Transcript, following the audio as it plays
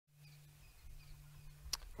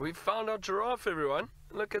We found our giraffe, everyone.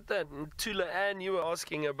 Look at that. And Tula Ann, you were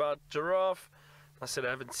asking about giraffe. I said I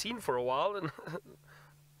haven't seen for a while, and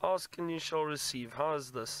ask and you shall receive. How is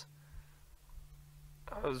this?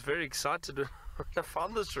 I was very excited when I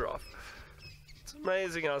found this giraffe. It's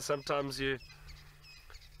amazing how sometimes the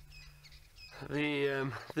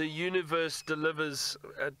universe delivers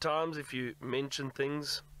at times if you mention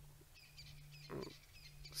things.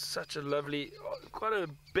 Such a lovely, quite a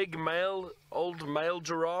big old male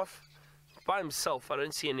giraffe by himself. I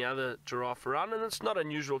don't see any other giraffe around, and it's not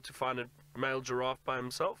unusual to find a male giraffe by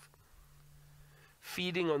himself.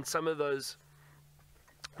 Feeding on some of those,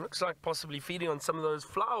 looks like possibly feeding on some of those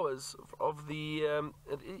flowers of the,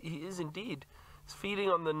 he is indeed. He's feeding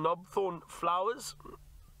on the knobthorn flowers.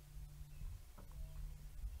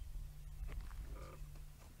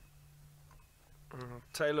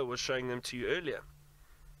 Taylor was showing them to you earlier.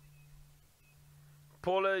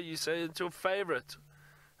 Paula, you say it's your favorite.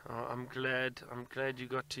 Oh, I'm glad you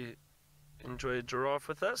got to enjoy a giraffe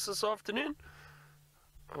with us this afternoon.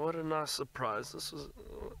 What a nice surprise. This was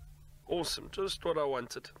awesome, just what I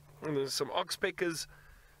wanted. And there's some oxpeckers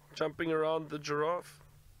jumping around the giraffe.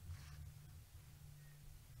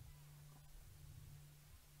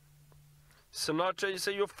 Sinatra, you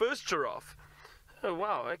say your first giraffe. Oh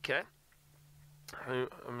wow, okay.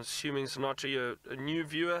 I'm assuming, Sinatra, you're a new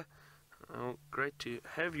viewer. Oh, great to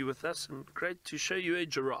have you with us, and great to show you a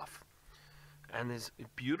giraffe. And there's a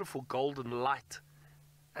beautiful golden light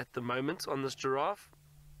at the moment on this giraffe.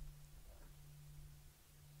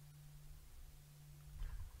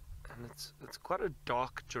 And it's quite a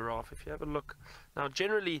dark giraffe if you have a look. Now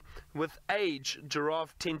generally with age,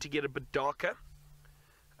 giraffe tend to get a bit darker.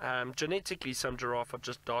 Genetically some giraffe are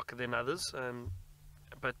just darker than others,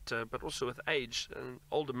 but also with age,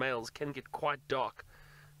 older males can get quite dark.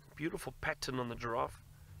 Beautiful pattern on the giraffe.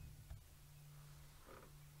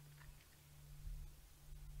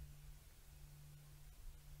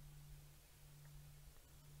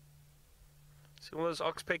 See all those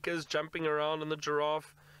oxpeckers jumping around on the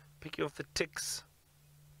giraffe, picking off the ticks.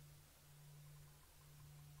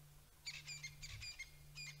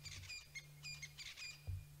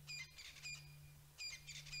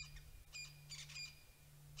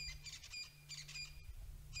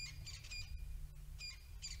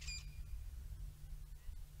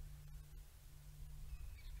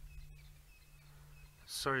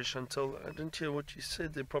 Sorry, Chantal, I didn't hear what you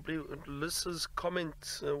said there. Probably Liz's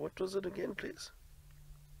comment. What was it again, please?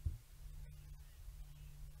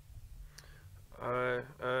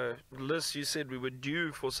 Liz, you said we were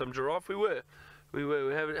due for some giraffe. We were. We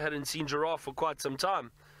hadn't seen giraffe for quite some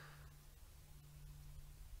time.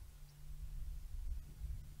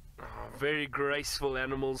 Oh, very graceful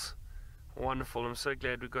animals. Wonderful. I'm so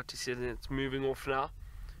glad we got to see it. It's moving off now.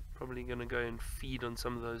 Probably going to go and feed on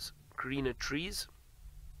some of those greener trees.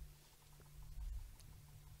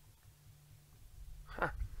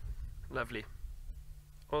 Lovely.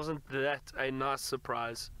 Wasn't that a nice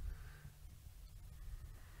surprise?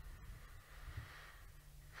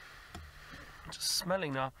 Just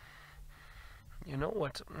smelling now. You know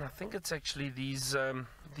what? I think it's actually these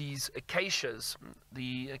acacias,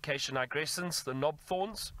 the Acacia nigrescens, the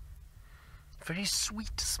knobthorns. Very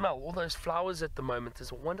sweet smell. All those flowers at the moment.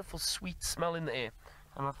 There's a wonderful sweet smell in the air,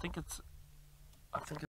 and I think it's